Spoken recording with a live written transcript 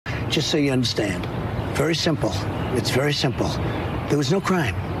just so you understand. Very simple. It's very simple. There was no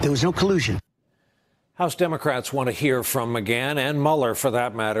crime. There was no collusion. House Democrats want to hear from McGahn and Mueller, for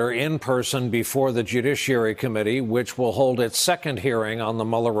that matter, in person before the Judiciary Committee, which will hold its second hearing on the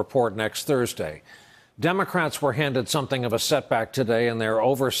Mueller report next Thursday. Democrats were handed something of a setback today in their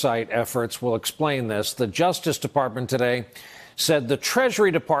oversight efforts. We'll explain this. The Justice Department today said the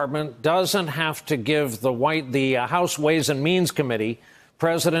Treasury Department doesn't have to give the House Ways and Means Committee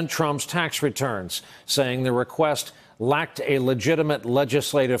President Trump's tax returns, saying the request lacked a legitimate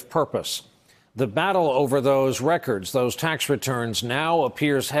legislative purpose. The battle over those records, those tax returns, now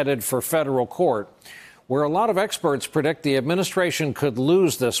appears headed for federal court, where a lot of experts predict the administration could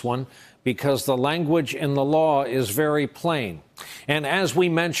lose this one because the language in the law is very plain. And as we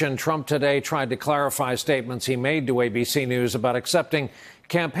mentioned, Trump today tried to clarify statements he made to ABC News about accepting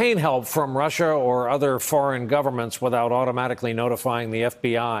campaign help from Russia or other foreign governments without automatically notifying the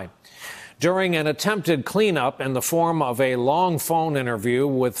FBI. During an attempted cleanup in the form of a long phone interview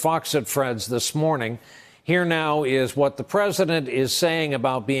with Fox at Fred's this morning, here now is what the president is saying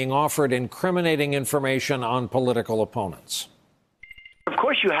about being offered incriminating information on political opponents. Of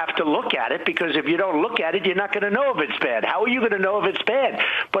course, you have to look at it, because if you don't look at it, you're not going to know if it's bad. How are you going to know if it's bad?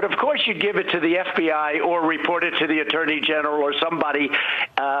 But of course, you give it to the FBI or report it to the Attorney General or somebody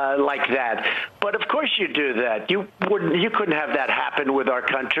like that. But of course, you do that. You couldn't have that happen with our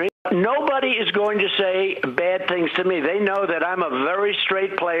country. Nobody is going to say bad things to me. They know that I'm a very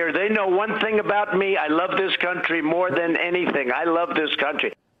straight player. They know one thing about me. I love this country more than anything. I love this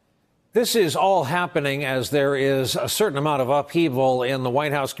country. This is all happening as there is a certain amount of upheaval in the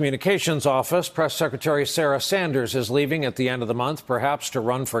White House Communications Office. Press Secretary Sarah Sanders is leaving at the end of the month, perhaps to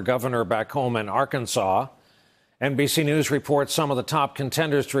run for governor back home in Arkansas. NBC News reports some of the top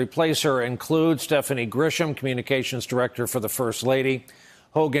contenders to replace her include Stephanie Grisham, communications director for the First Lady,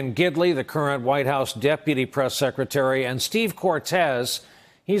 Hogan Gidley, the current White House deputy press secretary, and Steve Cortez.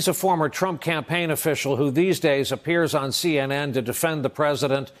 He's a former Trump campaign official who these days appears on CNN to defend the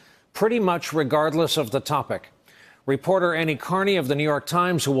president pretty much regardless of the topic. Reporter Annie Karni of the New York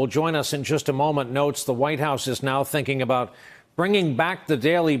Times, who will join us in just a moment, notes the White House is now thinking about bringing back the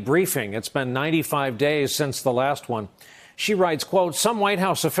daily briefing. It's been 95 days since the last one. She writes, quote, some White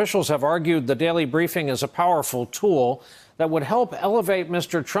House officials have argued the daily briefing is a powerful tool that would help elevate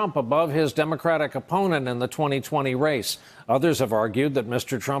Mr. Trump above his Democratic opponent in the 2020 race. Others have argued that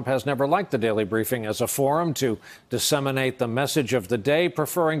Mr. Trump has never liked the daily briefing as a forum to disseminate the message of the day,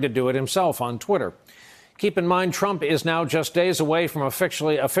 preferring to do it himself on Twitter. Keep in mind, Trump is now just days away from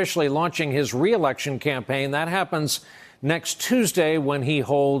officially launching his re-election campaign. That happens next Tuesday when he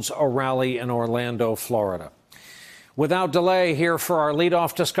holds a rally in Orlando, Florida. Without delay, here for our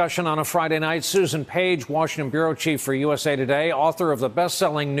leadoff discussion on a Friday night, Susan Page, Washington bureau chief for USA Today, author of the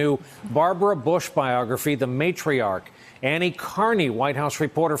best-selling new Barbara Bush biography, The Matriarch, Annie Karni, White House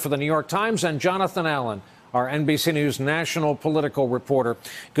reporter for the New York Times, and Jonathan Allen, our NBC News national political reporter.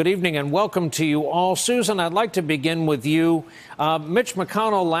 Good evening and welcome to you all. Susan, I'd like to begin with you. Mitch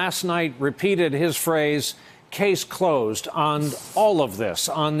McConnell last night repeated his phrase, case closed, on all of this,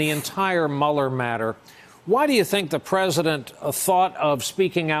 on the entire Mueller matter. Why do you think the president thought of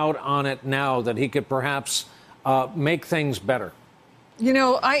speaking out on it now, that he could perhaps make things better? You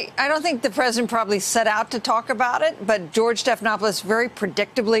know, I don't think the president probably set out to talk about it, but George Stephanopoulos very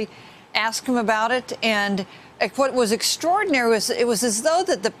predictably asked him about it. And what was extraordinary was it was as though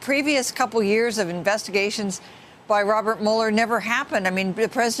that the previous couple years of investigations by Robert Mueller never happened. I mean, the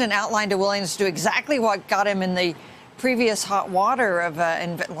president outlined a willingness to do exactly what got him in the previous hot water of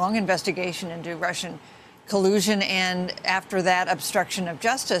a long investigation into Russian collusion, and after that, obstruction of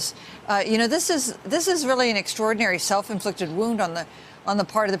justice. You know, this is really an extraordinary self-inflicted wound on the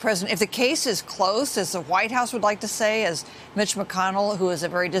part of the president. If the case is closed, as the White House would like to say, as Mitch McConnell, who is a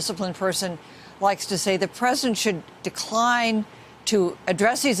very disciplined person, likes to say, the president should decline to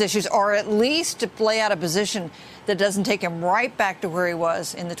address these issues, or at least to play out a position that doesn't take him right back to where he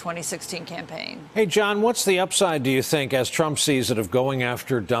was in the 2016 campaign. Hey, John, what's the upside, do you think, as Trump sees it, of going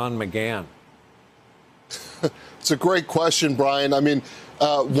after Don McGahn? It's a great question, Brian. I mean,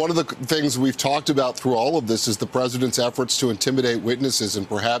 one of the things we've talked about through all of this is the president's efforts to intimidate witnesses, and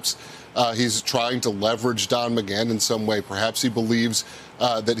perhaps he's trying to leverage Don McGahn in some way. Perhaps he believes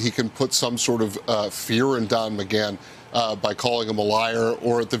that he can put some sort of fear in Don McGahn by calling him a liar,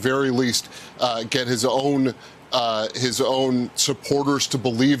 or at the very least get his own supporters to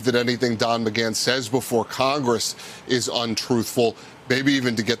believe that anything Don McGahn says before Congress is untruthful. Maybe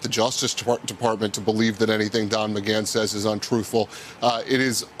even to get the Justice Department to believe that anything Don McGahn says is untruthful. It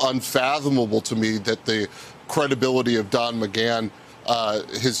is unfathomable to me that the credibility of Don McGahn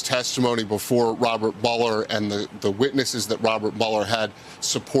his testimony before Robert Mueller and the witnesses that Robert Mueller had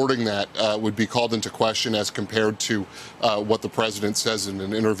supporting that would be called into question as compared to what the president says in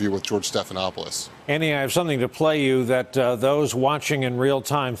an interview with George Stephanopoulos. Annie, I have something to play you that those watching in real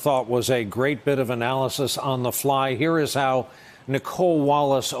time thought was a great bit of analysis on the fly. Here is how Nicolle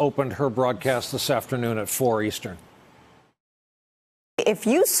Wallace opened her broadcast this afternoon at 4 Eastern. If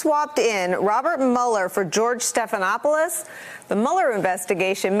you swapped in Robert Mueller for George Stephanopoulos, the Mueller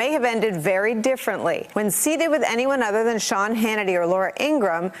investigation may have ended very differently. When seated with anyone other than Sean Hannity or Laura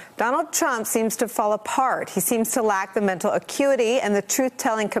Ingraham, Donald Trump seems to fall apart. He seems to lack the mental acuity and the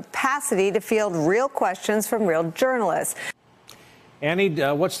truth-telling capacity to field real questions from real journalists. Annie,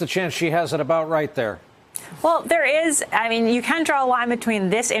 what's the chance she has it about right there? Well, there is. I mean, you can draw a line between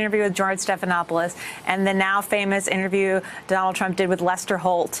this interview with George Stephanopoulos and the now famous interview Donald Trump did with Lester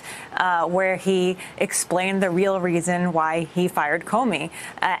Holt, where he explained the real reason why he fired Comey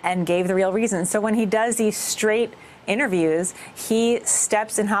and gave the real reason. So when he does these straight interviews, he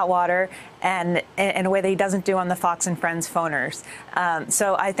steps in hot water and in a way that he doesn't do on the Fox and Friends phoners.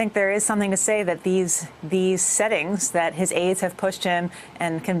 So I think there is something to say that these settings that his aides have pushed him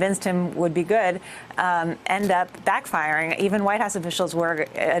and convinced him would be good end up backfiring. Even White House officials were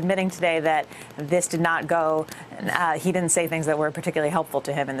admitting today that this did not go. He didn't say things that were particularly helpful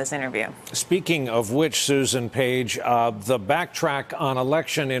to him in this interview. Speaking of which, Susan Page, the backtrack on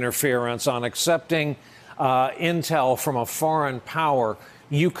election interference, on accepting intel from a foreign power,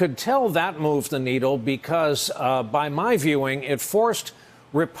 you could tell that moved the needle because, by my viewing, it forced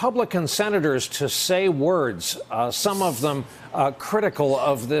Republican senators to say words, some of them critical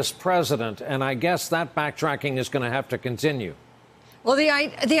of this president. And I guess that backtracking is going to have to continue. Well, the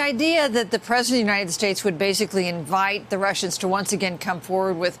idea that the president of the United States would basically invite the Russians to once again come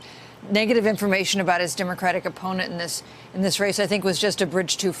forward with negative information about his Democratic opponent in this race, I think, was just a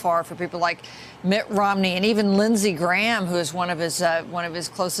bridge too far for people like Mitt Romney and even Lindsey Graham, who is one of his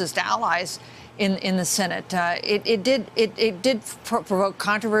closest allies in the Senate. It did provoke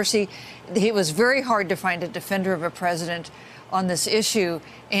controversy. It was very hard to find a defender of a president on this issue,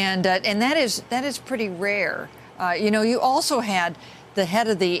 and that is pretty rare. You also had the head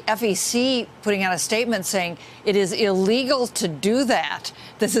of the FEC putting out a statement saying it is illegal to do that.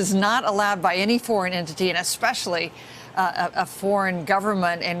 This is not allowed by any foreign entity, and especially a foreign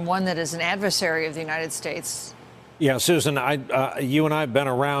government and one that is an adversary of the United States. Yeah, Susan, you and I have been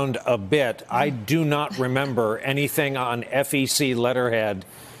around a bit. I do not remember anything on FEC letterhead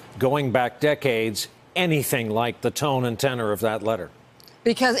going back decades, anything like the tone and tenor of that letter.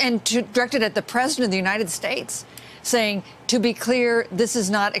 Directed at the President of the United States, saying, to be clear, this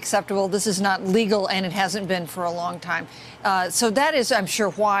is not acceptable, this is not legal, and it hasn't been for a long time. So that is, I'm sure,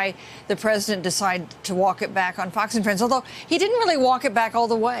 why the president decided to walk it back on Fox and Friends, although he didn't really walk it back all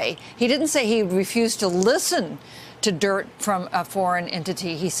the way. He didn't say he would refuse to listen to dirt from a foreign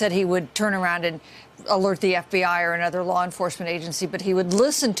entity. He said he would turn around and alert the FBI or another law enforcement agency, but he would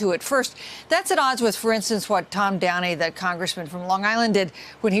listen to it first. That's at odds with, for instance, what Tom Downey, that congressman from Long Island, did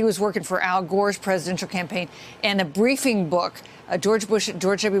when he was working for Al Gore's presidential campaign. And a briefing book, George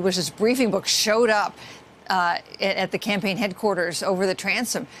W. Bush's briefing book, showed up at the campaign headquarters over the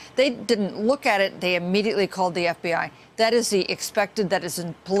transom. They didn't look at it. They immediately called the FBI. That is the expected, that is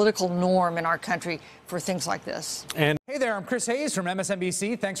a political norm in our country for things like this. And hey there, I'm Chris Hayes from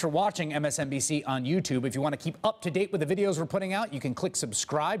MSNBC. Thanks for watching MSNBC on YouTube. If you want to keep up to date with the videos we're putting out, you can click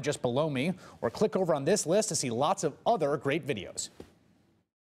subscribe just below me or click over on this list to see lots of other great videos.